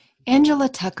Angela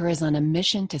Tucker is on a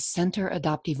mission to center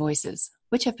adoptee voices,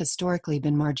 which have historically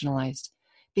been marginalized,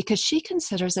 because she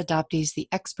considers adoptees the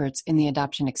experts in the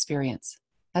adoption experience.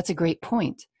 That's a great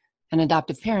point, and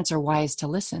adoptive parents are wise to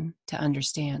listen, to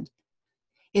understand.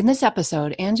 In this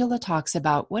episode, Angela talks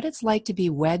about what it's like to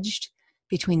be wedged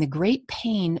between the great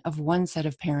pain of one set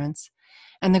of parents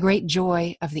and the great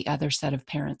joy of the other set of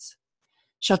parents.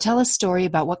 She'll tell a story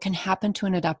about what can happen to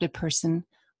an adopted person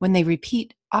when they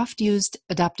repeat oft-used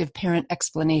adoptive parent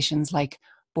explanations like,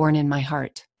 "born in my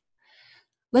heart."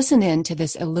 Listen in to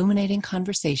this illuminating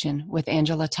conversation with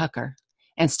Angela Tucker,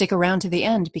 and stick around to the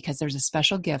end because there's a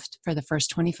special gift for the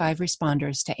first 25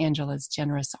 responders to Angela's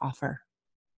generous offer.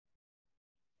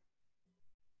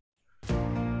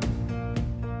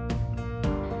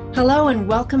 Hello and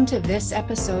welcome to this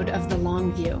episode of The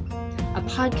Long View, a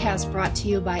podcast brought to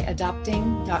you by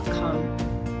adopting.com.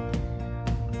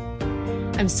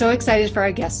 I'm so excited for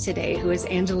our guest today, who is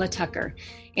Angela Tucker.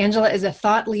 Angela is a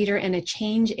thought leader and a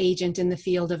change agent in the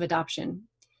field of adoption.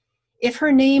 If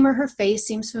her name or her face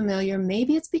seems familiar,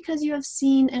 maybe it's because you have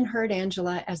seen and heard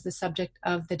Angela as the subject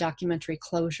of the documentary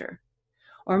Closure.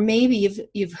 Or maybe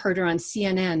you've heard her on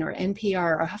CNN or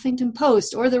NPR or Huffington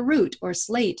Post or The Root or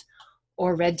Slate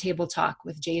or Red Table Talk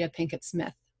with Jada Pinkett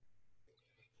Smith.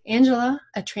 Angela,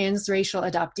 a transracial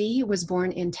adoptee, was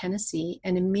born in Tennessee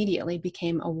and immediately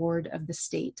became a ward of the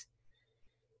state.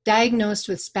 Diagnosed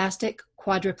with spastic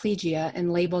quadriplegia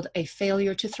and labeled a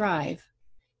failure to thrive,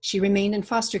 she remained in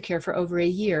foster care for over a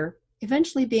year,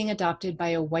 eventually being adopted by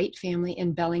a white family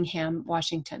in Bellingham,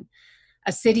 Washington,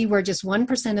 a city where just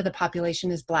 1% of the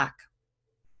population is Black.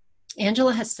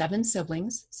 Angela has 7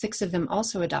 siblings, 6 of them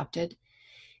also adopted,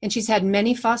 and she's had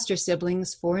many foster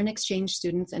siblings, foreign exchange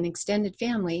students, and extended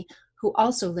family who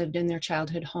also lived in their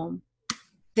childhood home.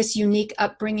 This unique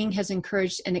upbringing has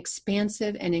encouraged an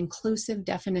expansive and inclusive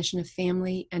definition of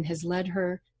family and has led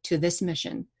her to this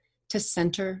mission, to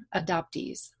center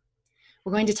adoptees.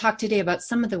 We're going to talk today about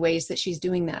some of the ways that she's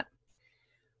doing that.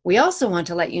 We also want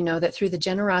to let you know that through the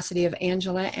generosity of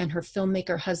Angela and her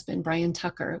filmmaker husband, Brian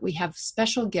Tucker, we have a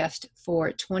special gift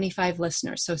for 25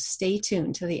 listeners. So stay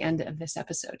tuned to the end of this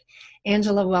episode.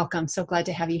 Angela, welcome. So glad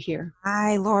to have you here.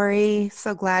 Hi, Lori.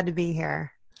 So glad to be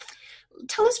here.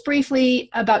 Tell us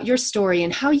briefly about your story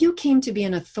and how you came to be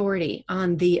an authority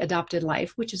on the adopted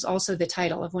life, which is also the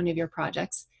title of one of your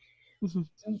projects,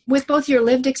 with both your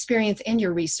lived experience and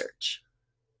your research.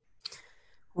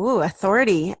 Ooh,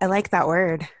 authority. I like that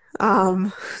word.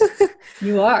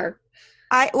 You are.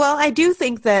 I do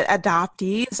think that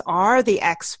adoptees are the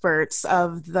experts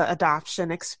of the adoption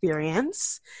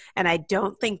experience. And I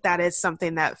don't think that is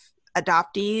something that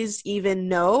adoptees even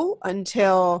know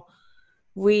until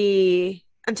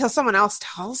someone else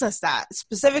tells us that.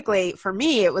 Specifically for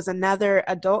me, it was another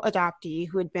adult adoptee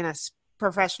who had been a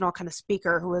professional kind of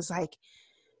speaker who was like,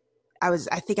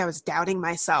 I think I was doubting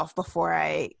myself before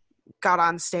I got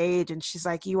on stage, and she's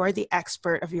like, "You are the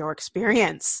expert of your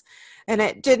experience." And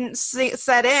it didn't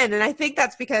set in. And I think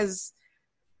that's because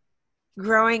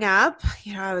growing up,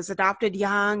 I was adopted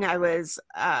young. I was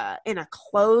in a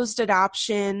closed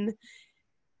adoption,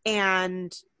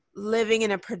 and living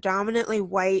in a predominantly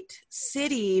white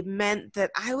city meant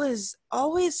that I was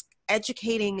always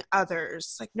educating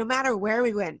others, like no matter where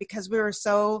we went, because we were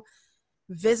so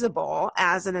visible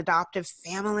as an adoptive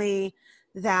family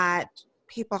that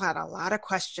people had a lot of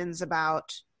questions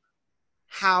about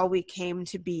how we came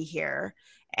to be here.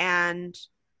 And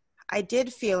I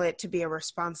did feel it to be a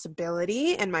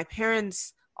responsibility. And my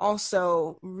parents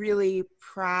also really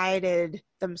prided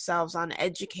themselves on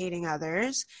educating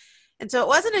others. And so it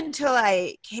wasn't until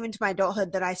I came into my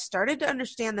adulthood that I started to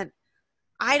understand that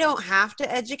I don't have to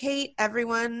educate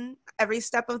everyone every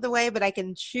step of the way, but I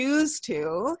can choose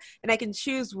to, and I can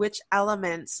choose which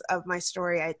elements of my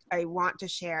story I want to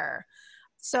share.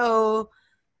 So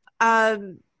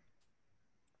growing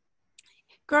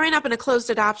up in a closed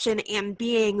adoption and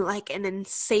being like an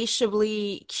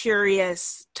insatiably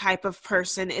curious type of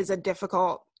person is a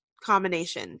difficult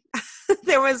combination.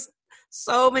 There was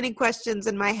so many questions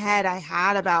in my head I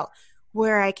had about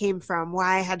where I came from,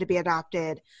 why I had to be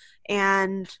adopted.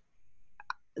 And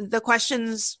the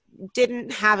questions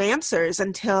didn't have answers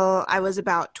until I was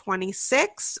about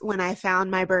 26 when I found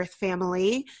my birth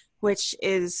family, which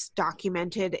is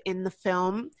documented in the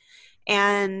film.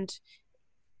 And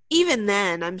even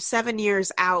then, I'm 7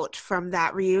 years out from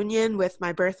that reunion with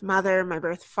my birth mother, my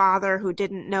birth father, who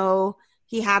didn't know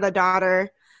he had a daughter,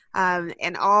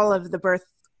 and all of the birth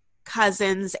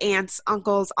cousins, aunts,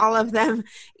 uncles, all of them.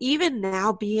 Even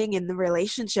now being in the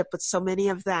relationship with so many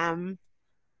of them,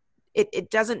 it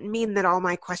doesn't mean that all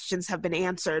my questions have been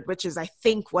answered, which is, I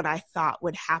think, what I thought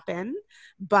would happen.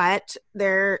 But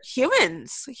they're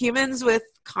humans with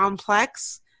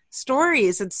complex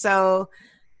stories. And so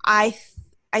I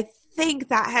think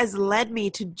that has led me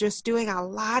to just doing a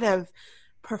lot of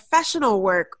professional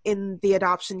work in the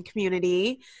adoption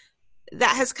community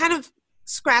that has kind of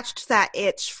scratched that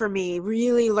itch for me,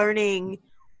 really learning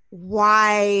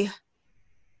why,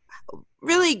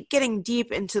 really getting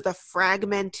deep into the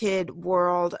fragmented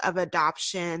world of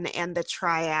adoption and the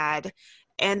triad.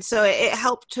 And so it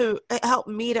helped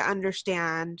me to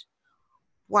understand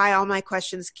why all my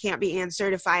questions can't be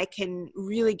answered if I can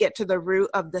really get to the root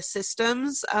of the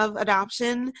systems of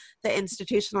adoption, the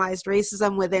institutionalized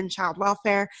racism within child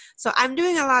welfare. So I'm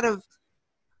doing a lot of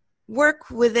work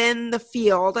within the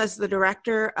field as the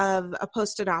director of a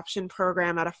post-adoption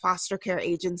program at a foster care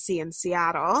agency in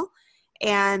Seattle,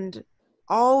 and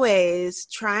always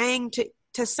trying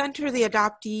to center the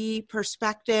adoptee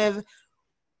perspective,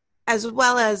 as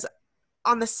well as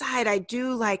on the side, I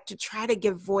do like to try to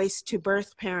give voice to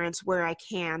birth parents where I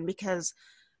can, because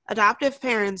adoptive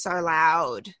parents are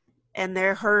loud and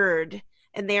they're heard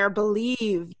and they are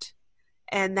believed.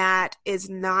 And that is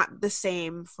not the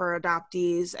same for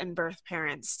adoptees and birth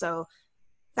parents. So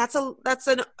that's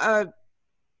a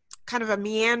kind of a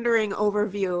meandering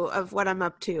overview of what I'm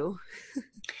up to.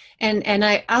 And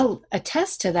I'll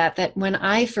attest to that when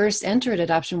I first entered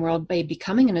adoption world by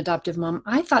becoming an adoptive mom,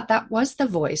 I thought that was the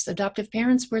voice. Adoptive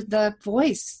parents were the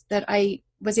voice that I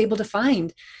was able to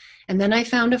find. And then I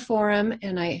found a forum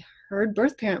and I heard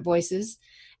birth parent voices,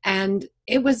 and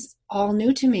it was all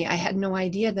new to me. I had no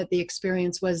idea that the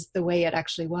experience was the way it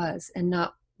actually was, and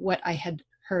not what I had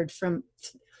heard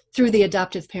through the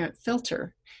adoptive parent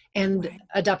filter and Right.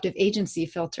 adoptive agency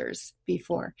filters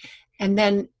before. And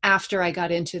then after I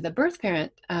got into the birth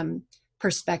parent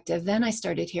perspective, then I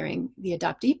started hearing the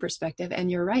adoptee perspective.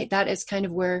 And you're right, that is kind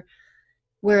of where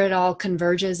it all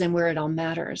converges and where it all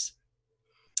matters.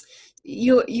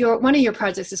 One of your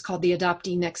projects is called The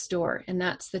Adoptee Next Door, and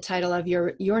that's the title of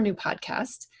your new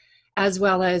podcast, as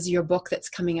well as your book that's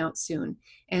coming out soon.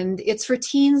 And it's for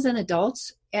teens and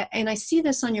adults. And I see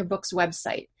this on your book's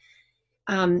website.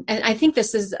 And I think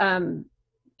this is,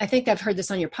 I think I've heard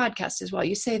this on your podcast as well.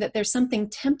 You say that there's something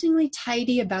temptingly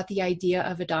tidy about the idea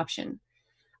of adoption.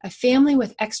 A family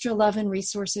with extra love and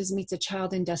resources meets a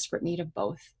child in desperate need of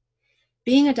both.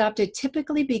 Being adopted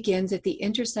typically begins at the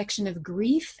intersection of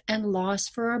grief and loss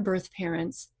for our birth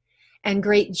parents and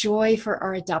great joy for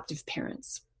our adoptive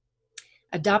parents.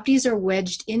 Adoptees are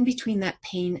wedged in between that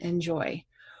pain and joy.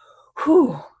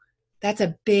 Whew, that's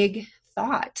a big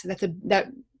thought.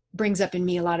 That brings up in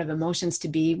me a lot of emotions, to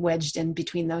be wedged in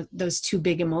between those two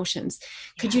big emotions.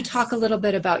 Could you talk a little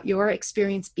bit about your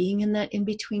experience being in that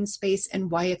in-between space and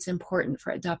why it's important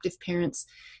for adoptive parents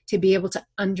to be able to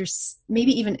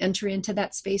maybe even enter into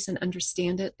that space and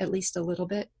understand it at least a little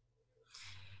bit?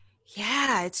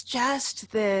 Yeah, it's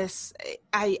just this,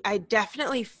 I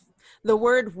definitely, the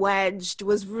word wedged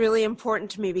was really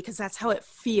important to me because that's how it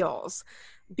feels.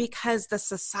 Because the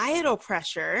societal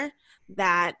pressure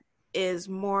that is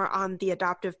more on the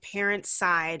adoptive parent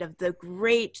side of the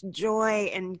great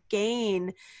joy and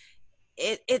gain,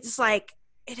 it's like,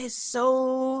 it is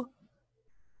so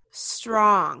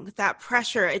strong, that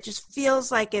pressure. It just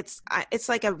feels like it's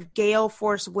like a gale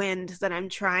force wind that I'm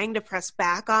trying to press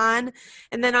back on.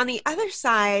 And then on the other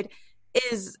side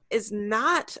is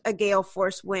not a gale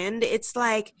force wind. It's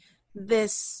like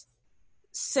this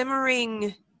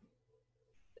simmering,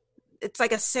 it's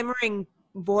like a simmering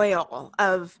boil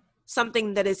of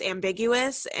something that is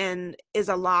ambiguous and is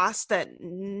a loss that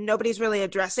nobody's really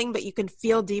addressing, but you can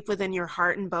feel deep within your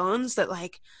heart and bones that,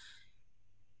 like,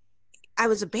 I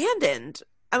was abandoned.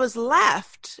 I was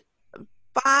left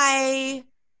by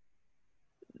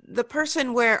the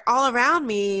person where all around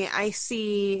me I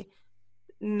see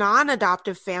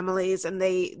non-adoptive families, and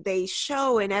they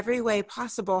show in every way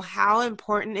possible how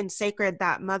important and sacred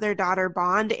that mother-daughter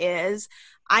bond is.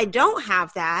 I don't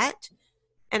have that.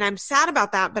 And I'm sad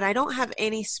about that, but I don't have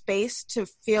any space to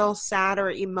feel sad or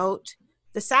emote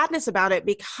the sadness about it,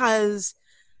 because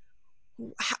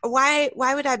why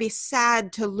would I be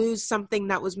sad to lose something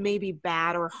that was maybe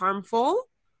bad or harmful,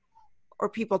 or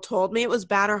people told me it was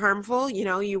bad or harmful? You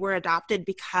know, you were adopted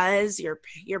because your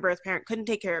birth parent couldn't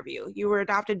take care of you. You were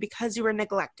adopted because you were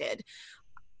neglected.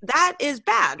 That is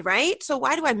bad, right? So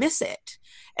why do I miss it?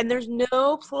 And there's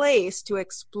no place to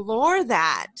explore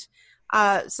that.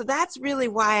 So that's really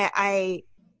why I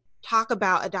talk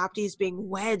about adoptees being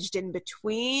wedged in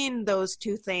between those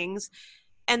two things.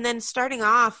 And then starting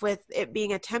off with it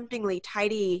being a temptingly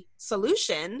tidy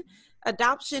solution,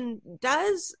 adoption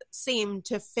does seem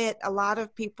to fit a lot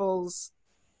of people's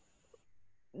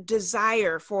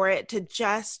desire for it to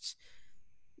just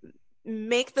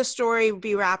make the story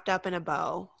be wrapped up in a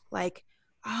bow. Like,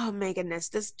 oh my goodness,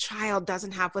 this child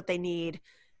doesn't have what they need.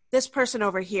 This person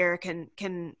over here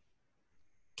can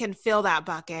fill that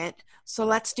bucket. So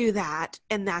let's do that.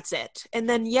 And that's it. And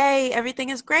then yay, everything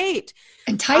is great.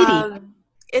 And tidy.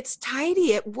 It's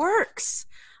tidy. It works.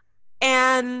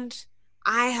 And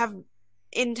I have,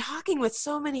 in talking with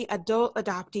so many adult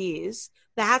adoptees,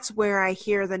 that's where I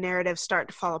hear the narrative start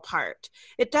to fall apart.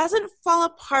 It doesn't fall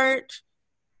apart,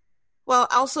 well,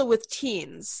 also with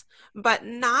teens, but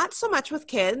not so much with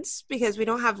kids, because we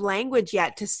don't have language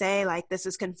yet to say, like, this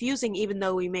is confusing, even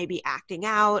though we may be acting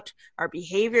out, our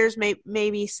behaviors may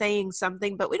be saying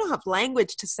something, but we don't have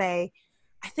language to say,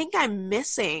 I think I'm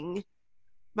missing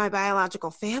my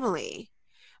biological family.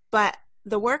 But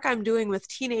the work I'm doing with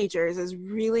teenagers is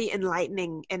really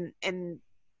enlightening and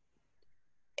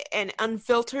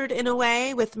unfiltered in a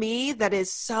way with me that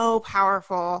is so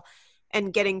powerful,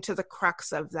 and getting to the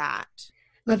crux of that.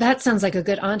 Well, that sounds like a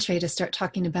good entree to start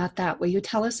talking about that. Will you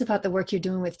tell us about the work you're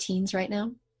doing with teens right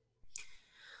now?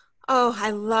 Oh, I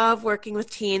love working with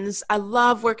teens. I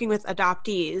love working with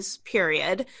adoptees,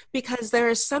 period, because there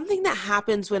is something that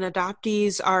happens when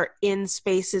adoptees are in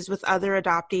spaces with other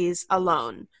adoptees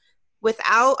alone,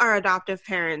 without our adoptive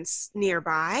parents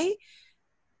nearby,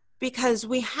 because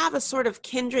we have a sort of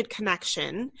kindred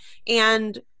connection.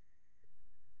 And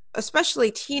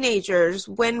especially teenagers,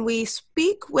 when we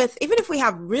speak with, even if we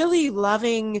have really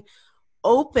loving,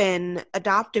 open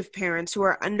adoptive parents who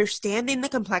are understanding the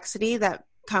complexity that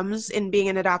comes in being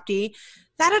an adoptee,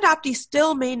 that adoptee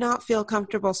still may not feel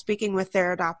comfortable speaking with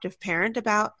their adoptive parent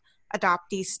about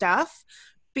adoptee stuff,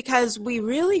 because we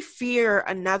really fear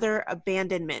another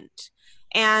abandonment.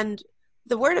 And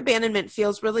the word abandonment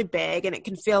feels really big, and it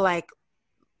can feel like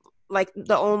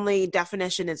the only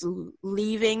definition is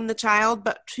leaving the child.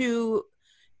 But to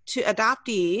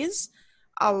adoptees,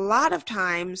 a lot of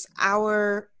times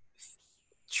our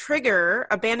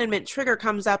abandonment trigger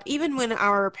comes up even when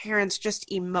our parents just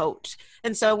emote.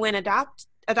 And so when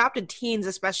adopted teens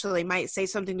especially might say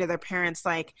something to their parents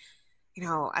like,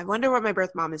 I wonder what my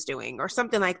birth mom is doing, or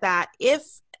something like that. If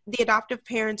the adoptive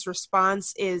parent's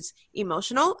response is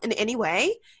emotional in any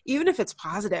way, even if it's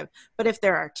positive, but if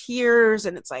there are tears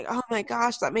and it's like, oh my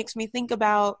gosh, that makes me think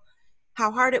about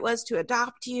how hard it was to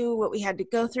adopt you, what we had to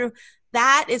go through,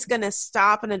 that is going to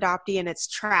stop an adoptee in its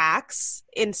tracks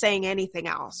in saying anything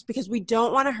else, because we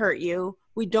don't want to hurt you.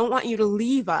 We don't want you to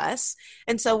leave us.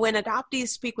 And so when adoptees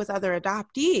speak with other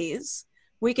adoptees,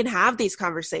 we can have these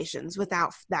conversations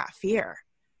without that fear.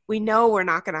 We know we're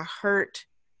not going to hurt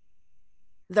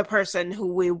the person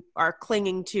who we are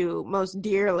clinging to most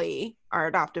dearly, our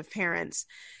adoptive parents.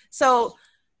 So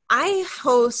I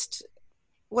host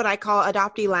what I call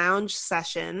adoptee lounge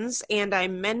sessions, and I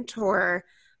mentor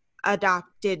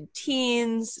adopted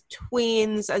teens,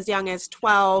 tweens as young as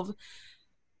 12.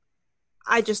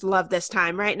 I just love this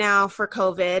time right now for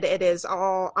COVID. It is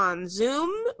all on Zoom,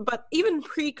 but even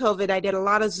pre-COVID, I did a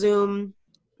lot of Zoom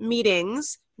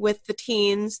meetings with the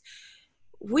teens.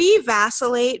 We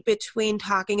vacillate between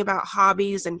talking about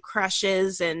hobbies and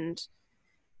crushes and,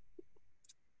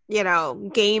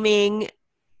 gaming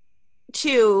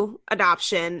to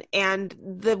adoption. And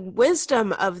the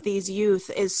wisdom of these youth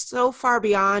is so far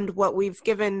beyond what we've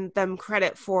given them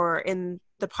credit for in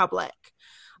the public.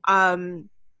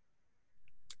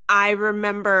 I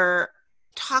remember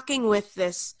talking with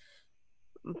this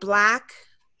Black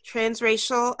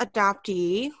transracial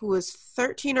adoptee who was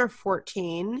 13 or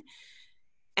 14,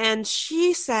 and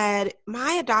she said,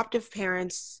 my adoptive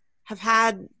parents have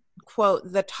had, quote,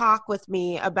 the talk with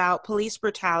me about police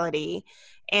brutality,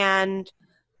 and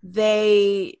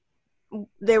they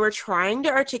were trying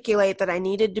to articulate that I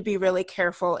needed to be really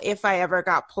careful if I ever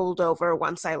got pulled over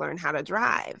once I learned how to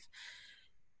drive.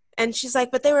 And she's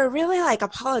like, but they were really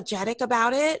apologetic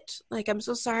about it. Like, I'm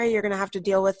so sorry you're going to have to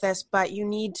deal with this, but you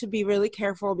need to be really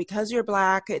careful because you're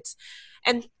Black.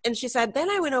 And she said,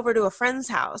 then I went over to a friend's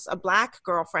house, a Black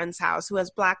girlfriend's house who has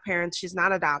Black parents. She's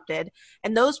not adopted.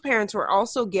 And those parents were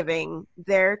also giving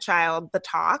their child the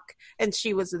talk, and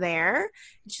she was there.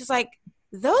 And she's like,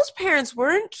 those parents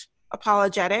weren't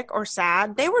apologetic or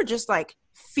sad. They were just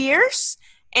fierce,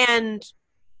 and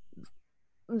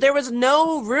there was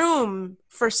no room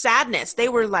for sadness. They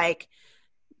were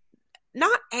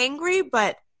not angry,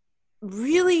 but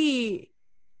really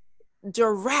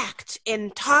direct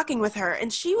in talking with her.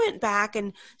 And she went back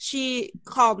and she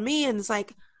called me and was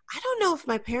like, I don't know if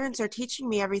my parents are teaching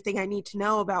me everything I need to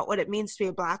know about what it means to be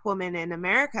a Black woman in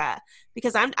America,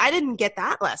 because I didn't get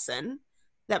that lesson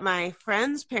that my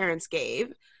friends' parents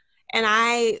gave. And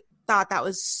I thought that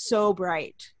was so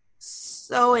bright,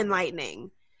 so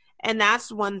enlightening. And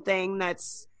that's one thing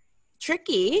that's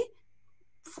tricky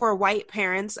for white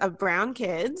parents of brown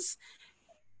kids,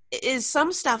 is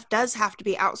some stuff does have to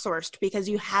be outsourced because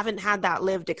you haven't had that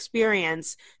lived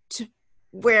experience to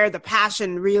where the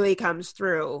passion really comes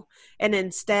through. And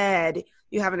instead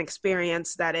you have an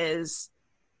experience that is,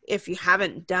 if you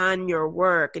haven't done your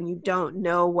work and you don't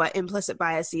know what implicit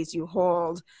biases you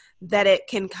hold, that it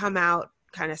can come out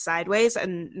kind of sideways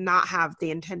and not have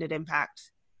the intended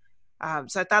impact.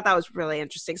 So I thought that was really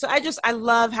interesting. So I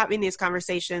love having these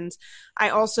conversations. I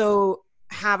also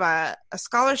have a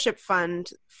scholarship fund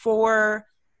for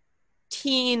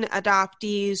teen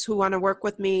adoptees who want to work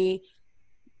with me,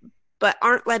 but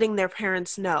aren't letting their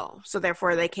parents know. So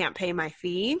therefore they can't pay my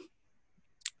fee.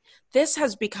 This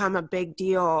has become a big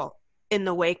deal in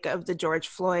the wake of the George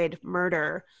Floyd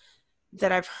murder,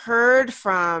 that I've heard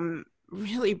from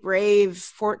really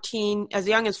brave as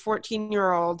young as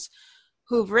 14-year-olds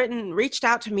who've reached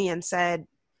out to me and said,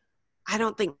 I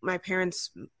don't think my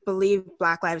parents believe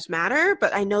Black Lives Matter,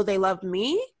 but I know they love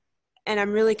me, and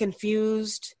I'm really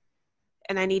confused,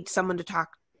 and I need someone to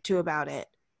talk to about it.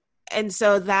 And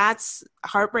so that's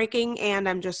heartbreaking, and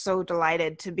I'm just so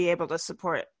delighted to be able to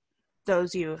support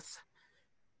those youth.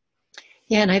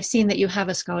 Yeah, and I've seen that you have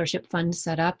a scholarship fund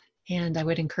set up, and I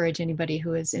would encourage anybody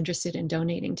who is interested in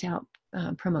donating to help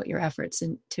promote your efforts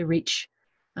and to reach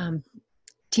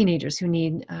teenagers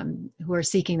who are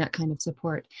seeking that kind of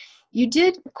support. You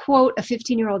did quote a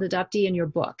 15-year-old adoptee in your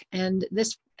book, and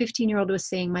this 15-year-old was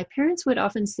saying, my parents would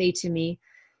often say to me,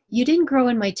 you didn't grow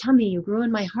in my tummy, you grew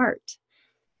in my heart.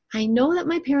 I know that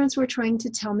my parents were trying to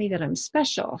tell me that I'm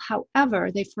special.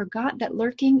 However, they forgot that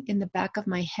lurking in the back of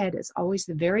my head is always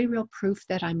the very real proof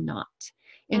that I'm not.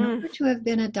 In order to have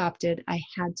been adopted, I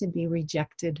had to be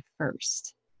rejected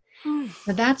first. Now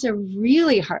that's a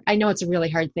really hard, I know it's a really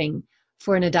hard thing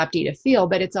for an adoptee to feel,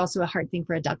 but it's also a hard thing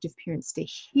for adoptive parents to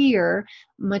hear,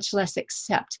 much less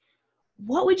accept.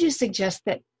 What would you suggest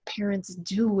that parents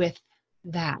do with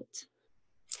that?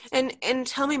 And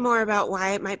tell me more about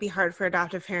why it might be hard for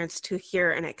adoptive parents to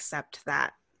hear and accept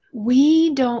that.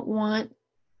 We don't want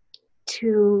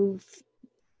to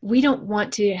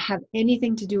have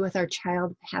anything to do with our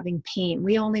child having pain.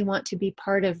 We only want to be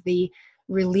part of the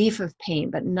relief of pain,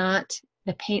 but not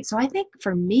the pain. So I think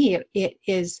for me, it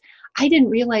is, I didn't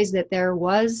realize that there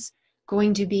was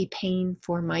going to be pain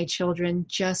for my children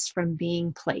just from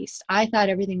being placed. I thought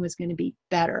everything was going to be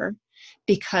better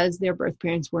because their birth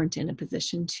parents weren't in a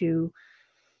position to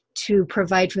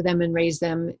provide for them and raise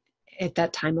them at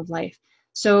that time of life.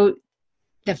 So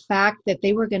the fact that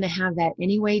they were going to have that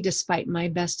anyway, despite my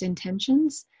best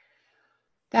intentions,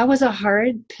 that was a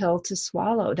hard pill to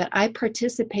swallow, that I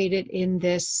participated in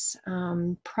this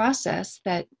process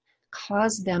that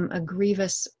caused them a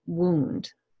grievous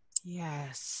wound.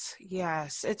 Yes.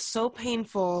 It's so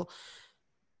painful.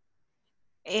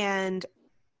 And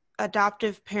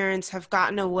adoptive parents have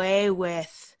gotten away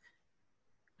with,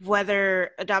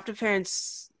 whether adoptive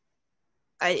parents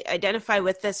identify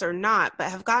with this or not, but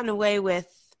have gotten away with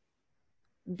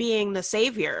being the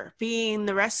savior, being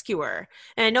the rescuer.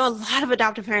 And I know a lot of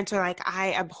adoptive parents are like,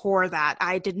 I abhor that.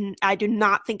 I do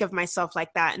not think of myself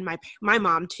like that. And my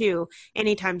mom too,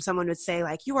 anytime someone would say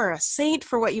like, you are a saint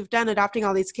for what you've done adopting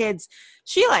all these kids,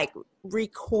 she like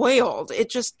recoiled. It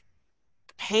just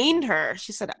pained her.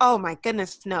 She said, oh my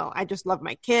goodness, no, I just love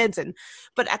my kids.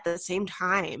 But at the same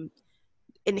time,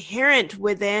 inherent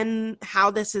within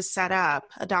how this is set up,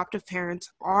 adoptive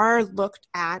parents are looked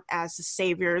at as the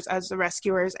saviors, as the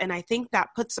rescuers. And I think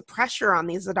that puts a pressure on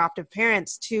these adoptive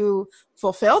parents to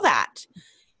fulfill that.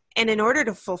 And in order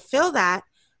to fulfill that,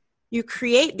 you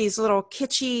create these little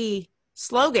kitschy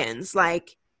slogans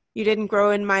like, you didn't grow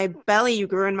in my belly, you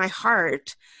grew in my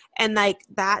heart. And like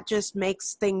that just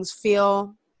makes things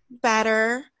feel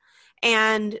better.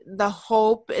 And the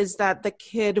hope is that the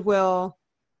kid will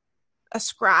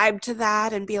ascribe to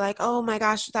that and be like, oh my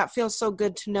gosh, that feels so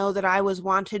good to know that I was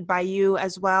wanted by you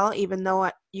as well, even though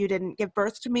you didn't give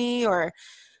birth to me. Or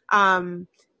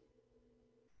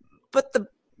but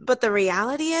the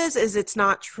reality is it's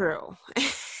not true.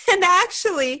 And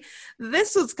actually,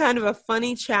 this was kind of a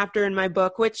funny chapter in my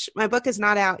book, which my book is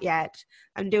not out yet.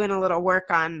 I'm doing a little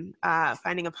work on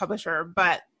finding a publisher,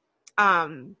 but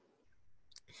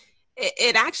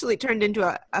it actually turned into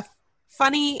a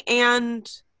funny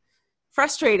and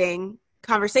frustrating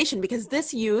conversation, because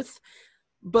this youth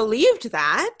believed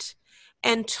that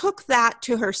and took that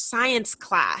to her science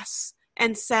class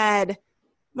and said,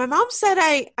 my mom said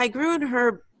I grew in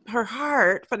her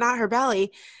heart, but not her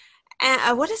belly.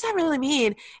 And what does that really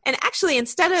mean? And actually,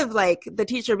 instead of like the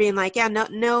teacher being like, yeah,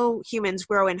 no humans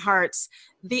grow in hearts,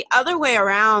 the other way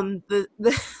around, the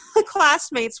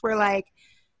classmates were like,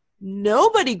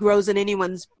 nobody grows in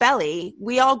anyone's belly.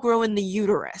 We all grow in the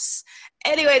uterus.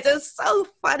 Anyways, it's so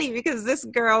funny because this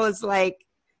girl is like,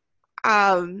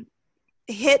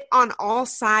 hit on all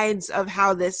sides of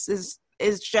how this is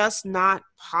just not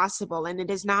possible, and it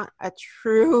is not a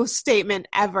true statement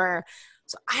ever.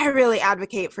 So I really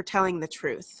advocate for telling the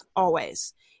truth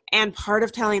always. And part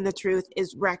of telling the truth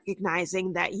is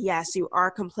recognizing that, yes, you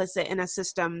are complicit in a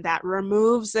system that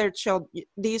removes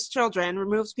these children,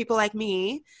 removes people like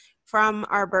me from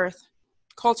our birth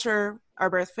culture, our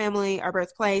birth family, our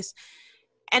birthplace.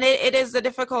 And it is a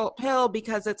difficult pill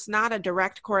because it's not a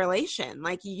direct correlation.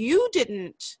 Like, you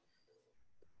didn't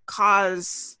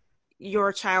cause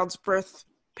your child's birth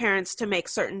parents to make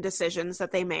certain decisions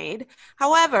that they made.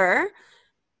 However,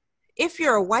 if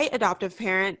you're a white adoptive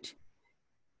parent,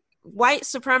 white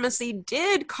supremacy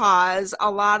did cause a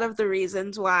lot of the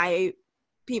reasons why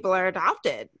people are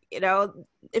adopted. You know,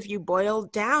 if you boil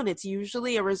down, it's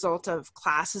usually a result of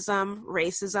classism,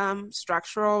 racism,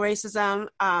 structural racism.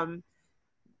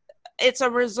 It's a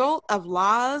result of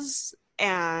laws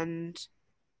and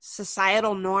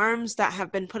societal norms that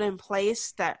have been put in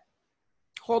place that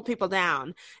hold people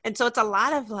down. And so it's a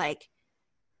lot of like,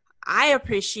 I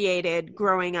appreciated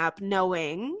growing up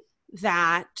knowing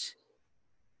the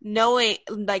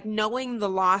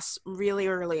loss really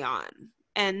early on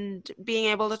and being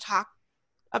able to talk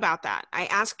about that. I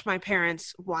asked my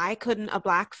parents, why couldn't a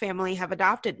Black family have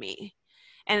adopted me?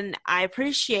 And I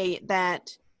appreciate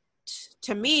that.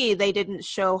 To me, they didn't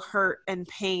show hurt and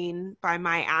pain by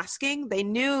my asking. They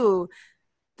knew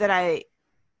that I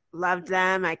loved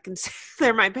them. I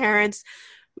consider my parents,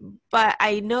 but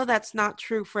I know that's not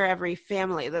true for every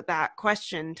family. That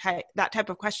type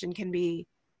of question can be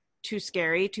too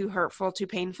scary, too hurtful, too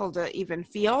painful to even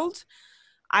field.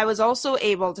 I was also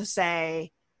able to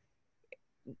say,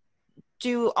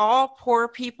 do all poor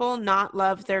people not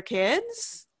love their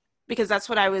kids? Because that's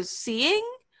what I was seeing.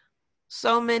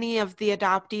 So many of the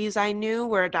adoptees I knew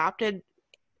were adopted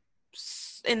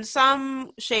in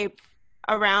some shape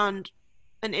around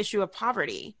an issue of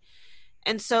poverty.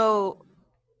 And so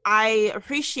I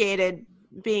appreciated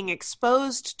being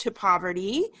exposed to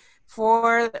poverty.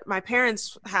 For my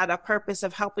parents had a purpose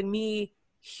of helping me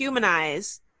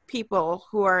humanize people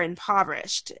who are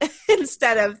impoverished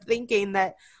instead of thinking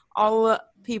that all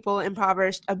people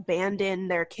impoverished abandon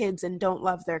their kids and don't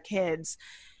love their kids.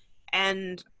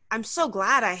 And I'm so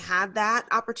glad I had that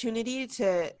opportunity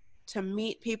to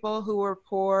meet people who were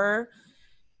poor,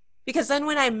 because then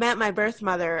when I met my birth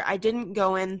mother, I didn't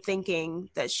go in thinking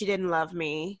that she didn't love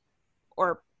me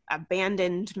or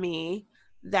abandoned me,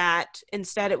 that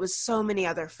instead it was so many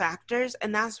other factors,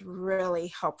 and that's really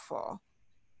helpful.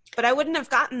 But I wouldn't have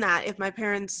gotten that if my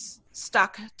parents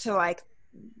stuck to like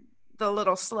the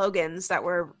little slogans that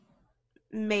were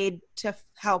made to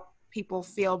help people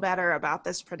feel better about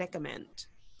this predicament.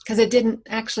 Because it didn't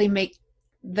actually make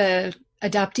the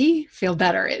adoptee feel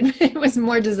better. It was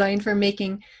more designed for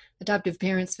making adoptive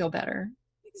parents feel better.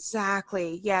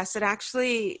 Exactly. Yes, it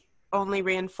actually only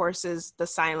reinforces the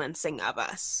silencing of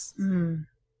us. Mm.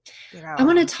 You know. I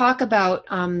want to talk about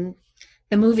the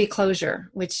movie Closure,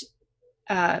 which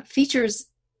features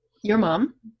your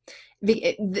mom.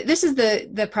 This is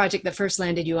the project that first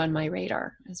landed you on my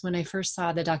radar, is when I first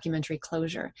saw the documentary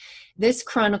Closure. This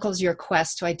chronicles your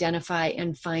quest to identify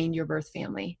and find your birth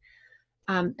family.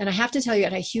 And I have to tell you,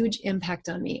 it had a huge impact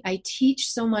on me. I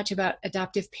teach so much about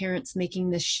adoptive parents making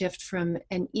this shift from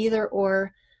an either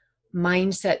or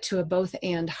mindset to a both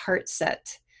and heart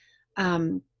set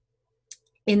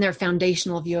in their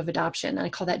foundational view of adoption. And I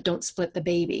call that don't split the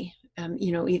baby.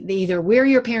 Either we're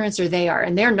your parents or they are,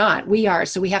 and they're not, we are.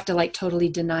 So we have to like totally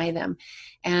deny them.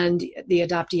 And the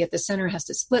adoptee at the center has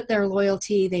to split their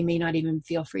loyalty. They may not even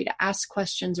feel free to ask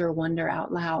questions or wonder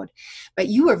out loud. But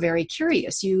you were very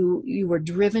curious. You were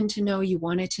driven to know, you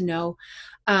wanted to know.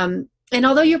 And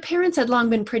although your parents had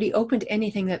long been pretty open to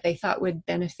anything that they thought would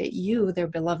benefit you, their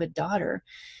beloved daughter,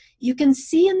 you can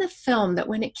see in the film that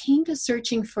when it came to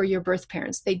searching for your birth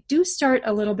parents, they do start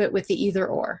a little bit with the either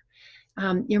or.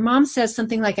 Your mom says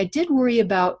something like, I did worry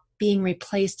about being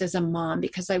replaced as a mom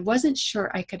because I wasn't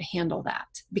sure I could handle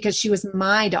that because she was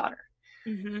my daughter.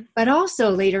 Mm-hmm. But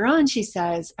also later on, she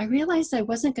says, I realized it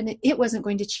wasn't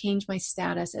going to change my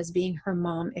status as being her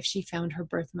mom if she found her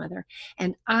birth mother.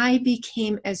 And I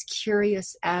became as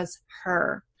curious as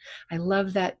her. I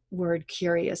love that word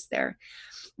curious there.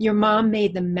 Your mom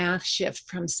made the math shift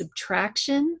from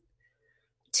subtraction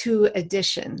to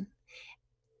addition.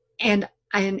 And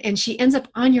she ends up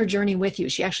on your journey with you.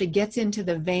 She actually gets into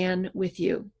the van with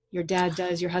you. Your dad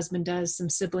does, your husband does, some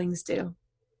siblings do.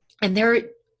 And they're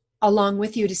along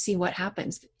with you to see what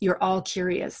happens. You're all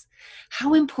curious.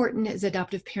 How important is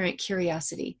adoptive parent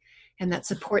curiosity and that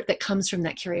support that comes from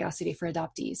that curiosity for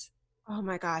adoptees? Oh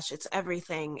my gosh, it's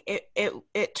everything.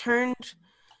 It turned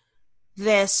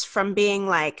this from being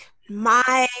like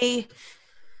my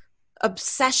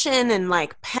obsession and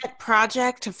like pet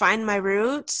project to find my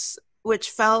roots, which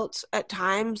felt at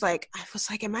times like I was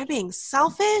like, am I being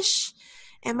selfish?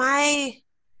 Am I,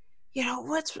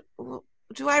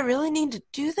 do I really need to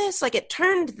do this? Like, it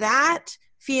turned that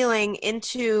feeling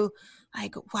into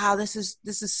like, wow, this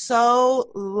is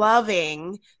so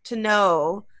loving to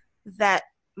know that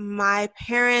my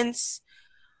parents,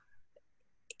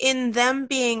 in them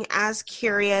being as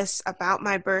curious about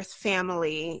my birth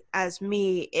family as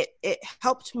me, it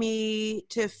helped me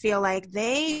to feel like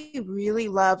they really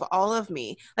love all of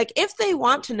me. Like, if they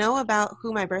want to know about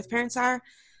who my birth parents are,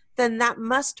 then that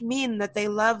must mean that they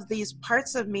love these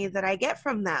parts of me that I get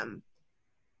from them.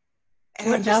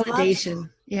 And what validation.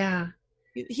 Yeah.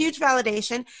 Huge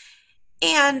validation.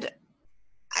 And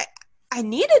I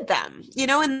needed them,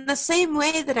 in the same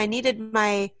way that I needed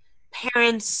my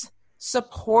parents'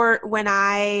 support when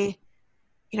I,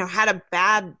 had a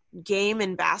bad game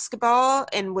in basketball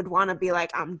and would want to be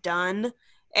like, I'm done.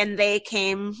 And they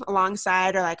came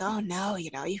alongside or like, oh no, you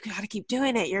got to keep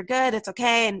doing it. You're good. It's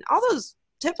okay. And all those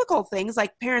typical things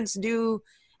like parents do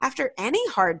after any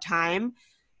hard time.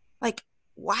 Like,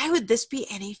 why would this be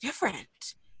any different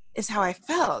is how I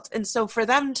felt. And so for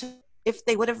them to, if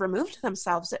they would have removed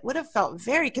themselves, it would have felt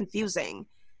very confusing.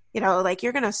 Like,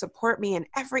 you're going to support me in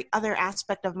every other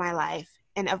aspect of my life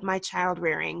and of my child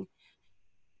rearing,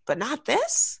 but not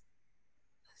this.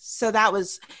 So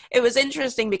it was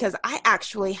interesting because I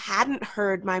actually hadn't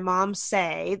heard my mom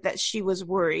say that she was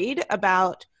worried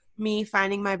about me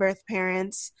finding my birth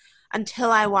parents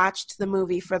until I watched the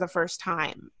movie for the first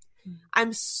time.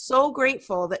 I'm so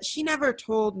grateful that she never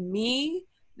told me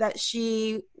that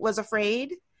she was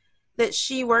afraid, that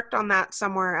she worked on that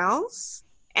somewhere else,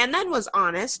 and then was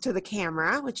honest to the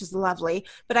camera, which is lovely.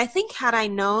 But I think had I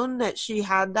known that she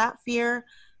had that fear,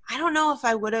 I don't know if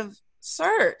I would have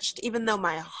searched, even though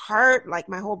my heart, like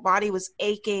my whole body was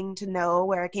aching to know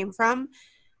where I came from.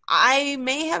 I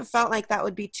may have felt like that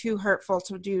would be too hurtful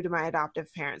to do to my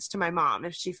adoptive parents, to my mom,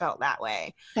 if she felt that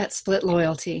way. That split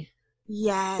loyalty.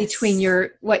 Yes. Between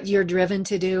what you're driven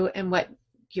to do and what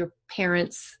your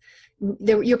parents'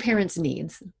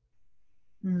 needs.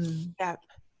 Yep.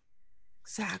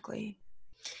 Exactly.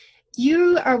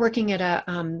 You are working at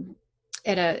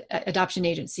a adoption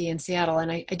agency in Seattle,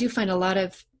 and I do find a lot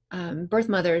of birth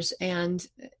mothers and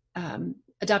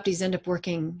adoptees end up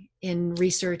working in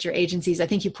research or agencies. I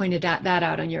think you pointed that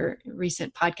out on your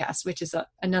recent podcast, which is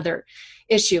another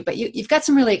issue. But you've got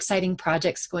some really exciting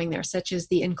projects going there, such as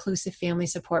the Inclusive Family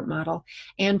Support Model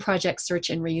and Project Search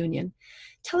and Reunion.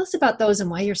 Tell us about those and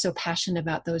why you're so passionate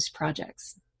about those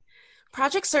projects.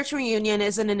 Project Search and Reunion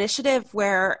is an initiative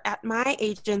where at my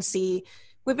agency,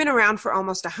 we've been around for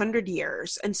almost 100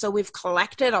 years. And so we've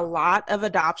collected a lot of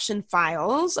adoption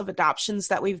files of adoptions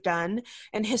that we've done.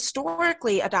 And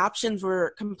historically, adoptions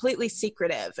were completely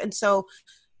secretive. And so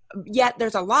yet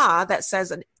there's a law that says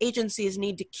that agencies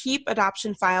need to keep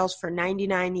adoption files for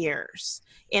 99 years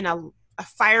in a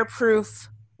fireproof,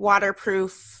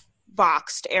 waterproof,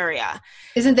 boxed area.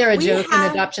 Isn't there a joke in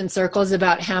adoption circles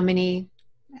about how many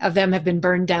of them have been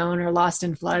burned down or lost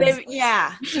in floods?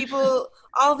 Yeah. People,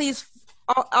 all these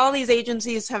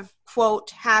agencies have, quote,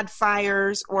 had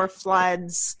fires or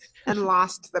floods and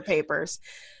lost the papers.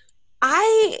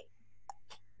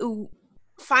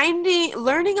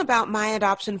 Learning about my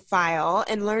adoption file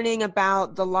and learning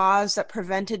about the laws that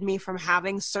prevented me from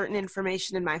having certain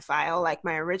information in my file, like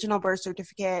my original birth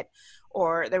certificate,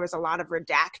 or there was a lot of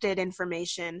redacted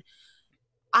information.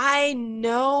 I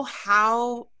know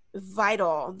how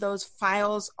vital those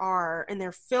files are, and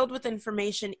they're filled with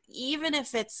information, even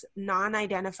if it's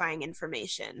non-identifying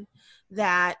information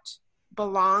that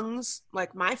belongs,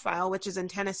 like my file, which is in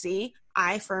Tennessee,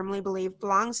 I firmly believe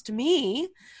belongs to me,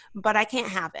 but I can't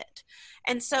have it.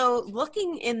 And so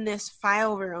looking in this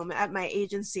file room at my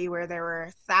agency where there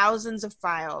were thousands of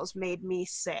files made me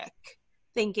sick,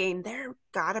 thinking there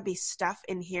gotta be stuff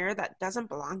in here that doesn't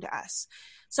belong to us.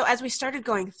 So as we started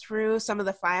going through some of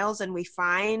the files and we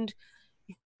find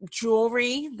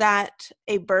jewelry that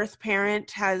a birth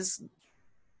parent has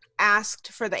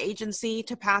asked for the agency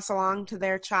to pass along to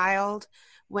their child,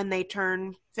 when they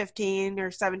turn 15 or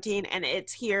 17, and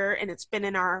it's here and it's been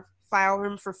in our file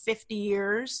room for 50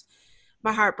 years.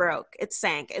 My heart broke. It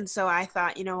sank. And so I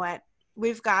thought, you know what?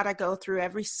 We've got to go through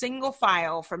every single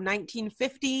file from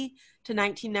 1950 to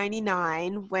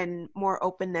 1999, when more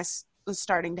openness was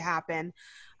starting to happen,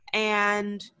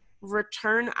 and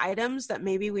return items that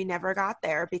maybe we never got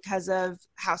there because of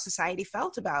how society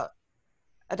felt about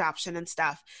adoption and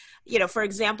stuff. You know, for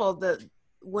example,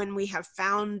 when we have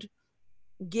found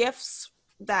gifts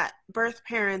that birth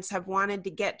parents have wanted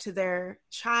to get to their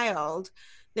child,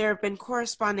 there have been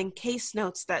corresponding case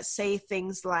notes that say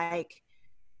things like,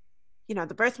 you know,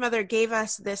 the birth mother gave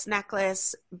us this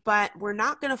necklace, but we're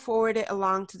not going to forward it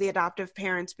along to the adoptive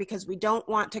parents because we don't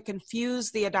want to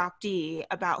confuse the adoptee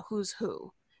about who's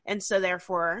who. And so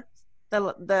therefore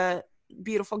the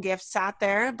beautiful gift sat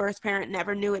there. Birth parent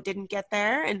never knew it didn't get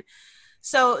there. And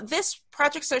so this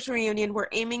Project Social Reunion, we're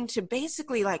aiming to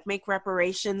basically like make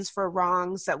reparations for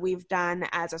wrongs that we've done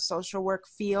as a social work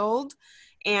field.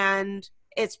 And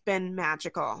it's been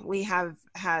magical. We have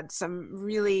had some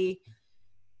really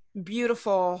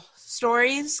beautiful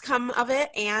stories come of it,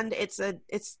 and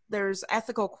there's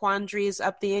ethical quandaries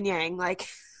up the yin yang, like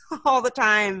all the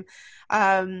time,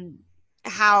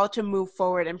 how to move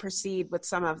forward and proceed with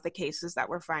some of the cases that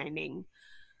we're finding.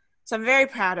 So I'm very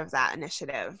proud of that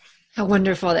initiative. How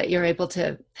wonderful that you're able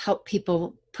to help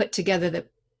people put together the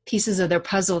pieces of their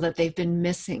puzzle that they've been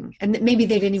missing, and that maybe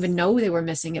they didn't even know they were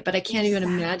missing it. But I can't even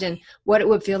imagine what it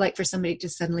would feel like for somebody to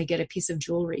suddenly get a piece of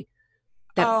jewelry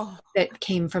that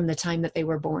came from the time that they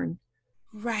were born.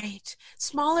 Right.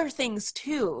 Smaller things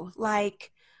too,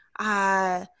 like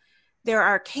there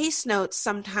are case notes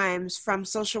sometimes from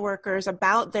social workers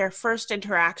about their first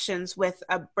interactions with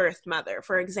a birth mother,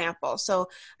 for example. So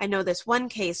I know this one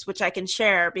case, which I can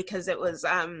share because it was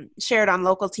shared on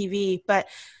local TV, but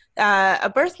a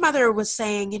birth mother was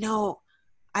saying, you know,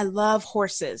 I love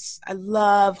horses. I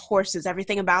love horses,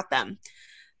 everything about them.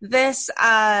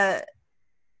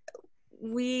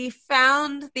 We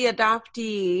found the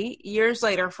adoptee years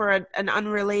later for an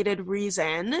unrelated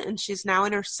reason, and she's now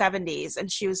in her 70s,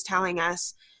 and she was telling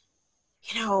us,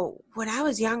 you know, when I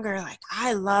was younger, like,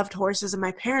 I loved horses, and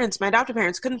my adoptive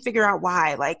parents couldn't figure out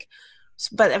why, like,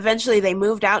 but eventually they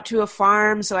moved out to a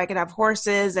farm so I could have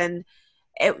horses, and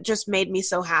it just made me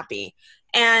so happy.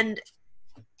 And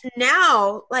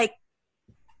now, like,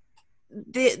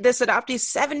 this adoptee is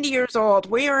 70 years old.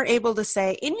 We are able to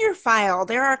say, in your file,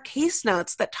 there are case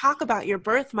notes that talk about your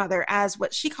birth mother as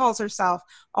what she calls herself,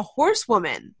 a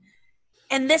horsewoman.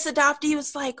 And this adoptee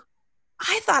was like,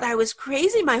 I thought I was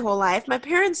crazy my whole life. My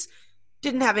parents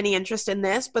didn't have any interest in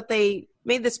this, but they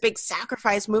made this big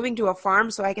sacrifice moving to a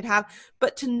farm so I could have.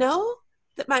 But to know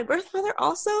that my birth mother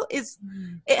also it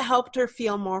helped her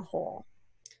feel more whole.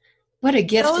 What a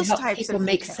gift to help people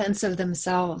make sense of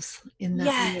themselves in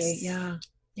that way. Yeah.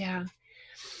 Yeah.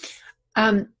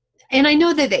 And I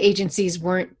know that the agencies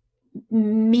weren't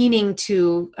meaning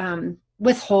to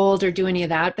withhold or do any of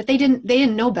that, but they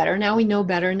didn't know better. Now we know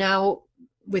better. Now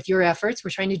with your efforts,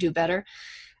 we're trying to do better.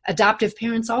 Adoptive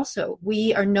parents also,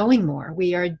 we are knowing more.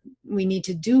 We need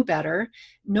to do better,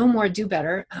 know more, do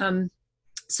better.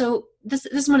 So this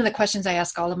is one of the questions I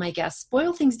ask all of my guests.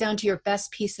 Boil things down to your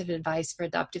best piece of advice for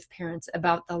adoptive parents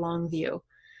about the long view.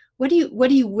 What do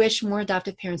you wish more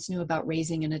adoptive parents knew about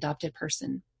raising an adopted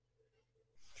person?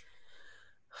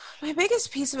 My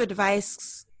biggest piece of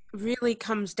advice really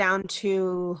comes down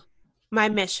to my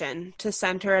mission to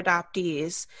center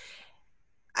adoptees.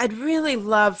 I'd really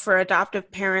love for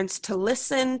adoptive parents to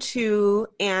listen to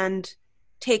and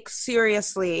take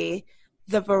seriously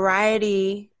the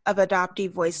variety of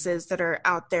adoptee voices that are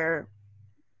out there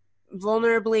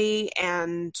vulnerably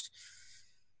and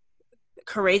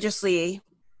courageously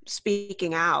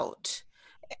speaking out.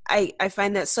 I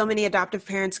find that so many adoptive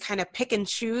parents kind of pick and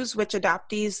choose which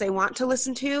adoptees they want to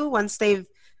listen to once they've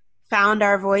found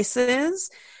our voices,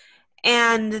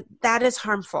 and that is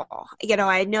harmful. You know,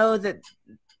 I know that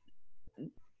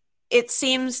it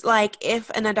seems like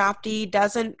if an adoptee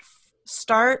doesn't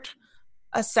start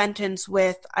a sentence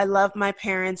with, I love my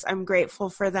parents, I'm grateful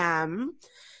for them,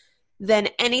 then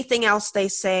anything else they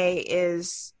say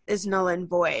is null and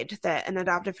void, that an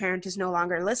adoptive parent is no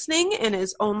longer listening and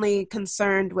is only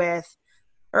concerned with,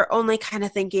 or only kind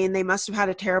of thinking they must have had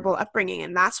a terrible upbringing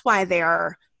and that's why they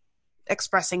are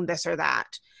expressing this or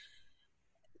that.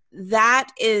 That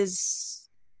is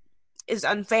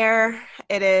unfair.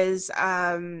 It is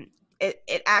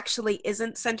it actually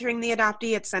isn't centering the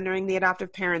adoptee. It's centering the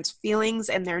adoptive parent's feelings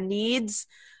and their needs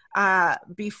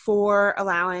before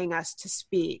allowing us to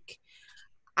speak.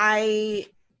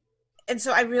 And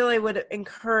so I really would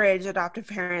encourage adoptive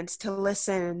parents to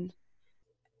listen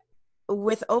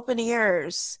with open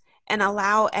ears and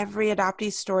allow every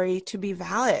adoptee story to be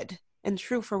valid and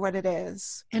true for what it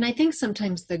is. And I think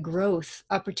sometimes the growth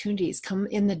opportunities come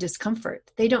in the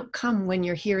discomfort. They don't come when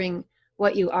you're hearing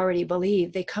what you already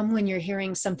believe. They come when you're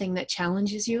hearing something that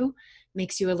challenges you,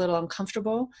 makes you a little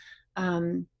uncomfortable,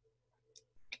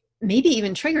 maybe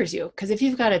even triggers you. Because if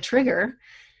you've got a trigger,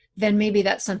 then maybe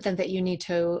that's something that you need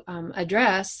to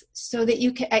address so that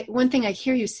you can. One thing I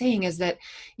hear you saying is that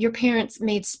your parents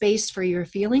made space for your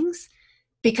feelings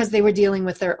because they were dealing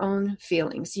with their own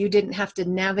feelings. You didn't have to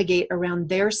navigate around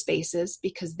their spaces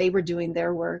because they were doing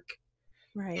their work.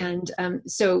 Right. And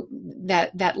so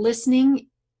that listening,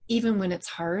 even when it's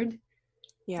hard,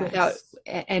 yes. without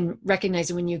and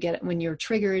recognizing when you're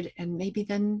triggered, and maybe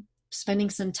then spending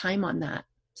some time on that,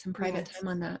 some private yes. time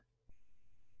on that.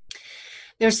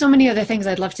 There's so many other things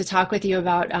I'd love to talk with you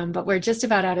about, but we're just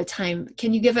about out of time.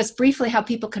 Can you give us briefly how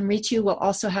people can reach you? We'll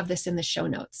also have this in the show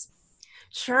notes.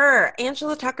 Sure.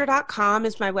 AngelaTucker.com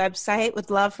is my website. Would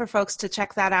love for folks to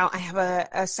check that out. I have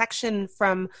a section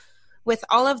with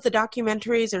all of the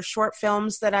documentaries or short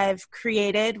films that I've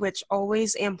created, which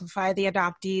always amplify the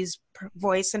adoptee's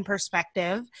voice and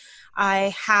perspective.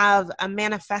 I have a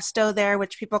manifesto there,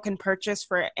 which people can purchase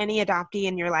for any adoptee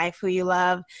in your life who you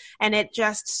love. And it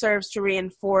just serves to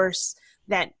reinforce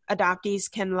that adoptees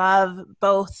can love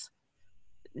both.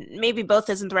 Maybe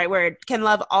both isn't the right word, can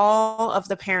love all of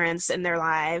the parents in their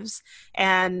lives.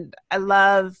 And I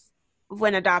love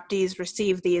when adoptees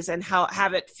receive these and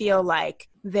have it feel like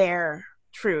their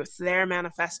truth, their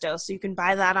manifesto. So you can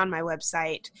buy that on my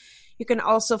website. You can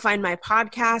also find my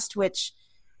podcast, which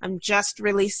I'm just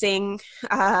releasing.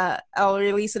 I'll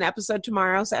release an episode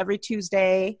tomorrow, so every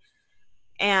Tuesday.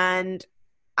 And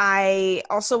I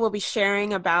also will be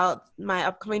sharing about my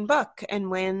upcoming book and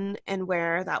when and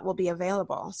where that will be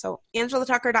available. So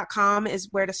AngelaTucker.com is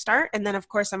where to start. And then, of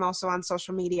course, I'm also on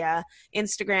social media,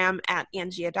 Instagram at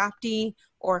Angie Adoptee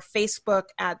or Facebook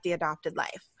at The Adopted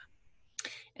Life.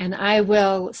 And I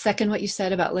will second what you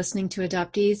said about listening to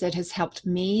adoptees. It has helped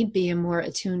me be a more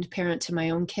attuned parent to my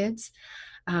own kids.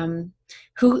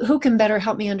 Who can better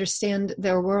help me understand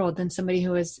their world than somebody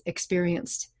who has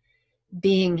experienced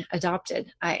being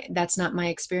adopted? That's not my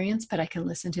experience, but I can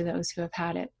listen to those who have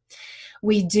had it.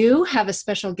 We do have a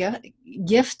special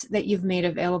gift that you've made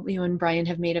available, you and Brian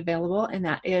have made available, and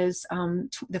that is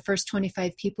the first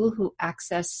 25 people who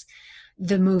access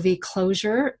the movie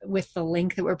Closure with the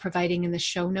link that we're providing in the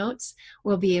show notes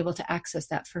will be able to access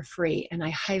that for free. And I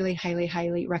highly, highly,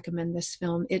 highly recommend this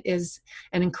film. It is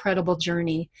an incredible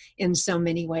journey in so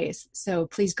many ways. So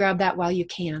please grab that while you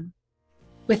can.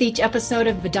 With each episode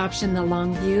of Adoption: The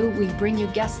Long View, we bring you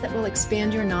guests that will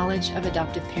expand your knowledge of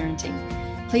adoptive parenting.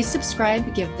 Please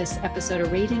subscribe, give this episode a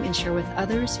rating, and share with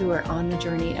others who are on the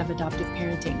journey of adoptive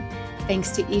parenting.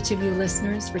 Thanks to each of you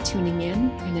listeners for tuning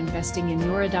in and investing in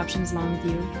your adoption's long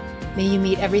view. May you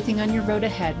meet everything on your road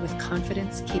ahead with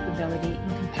confidence, capability,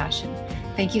 and compassion.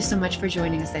 Thank you so much for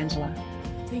joining us, Angela.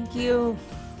 Thank you.